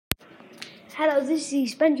Hello, this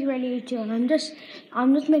is Benji Radio 2, and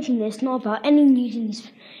I'm just making this not about any news in this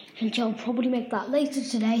venture. I'll probably make that later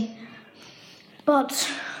today.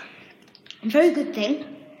 But a very good thing,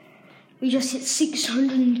 we just hit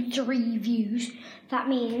 603 views. That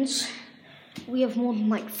means we have more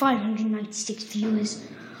than 596 viewers.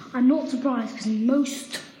 I'm not surprised because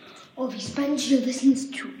most of his Benji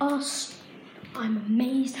listens to us. I'm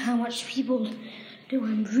amazed how much people do.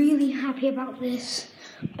 I'm really happy about this.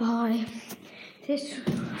 Bye. This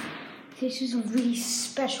is really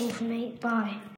special for me. Bye.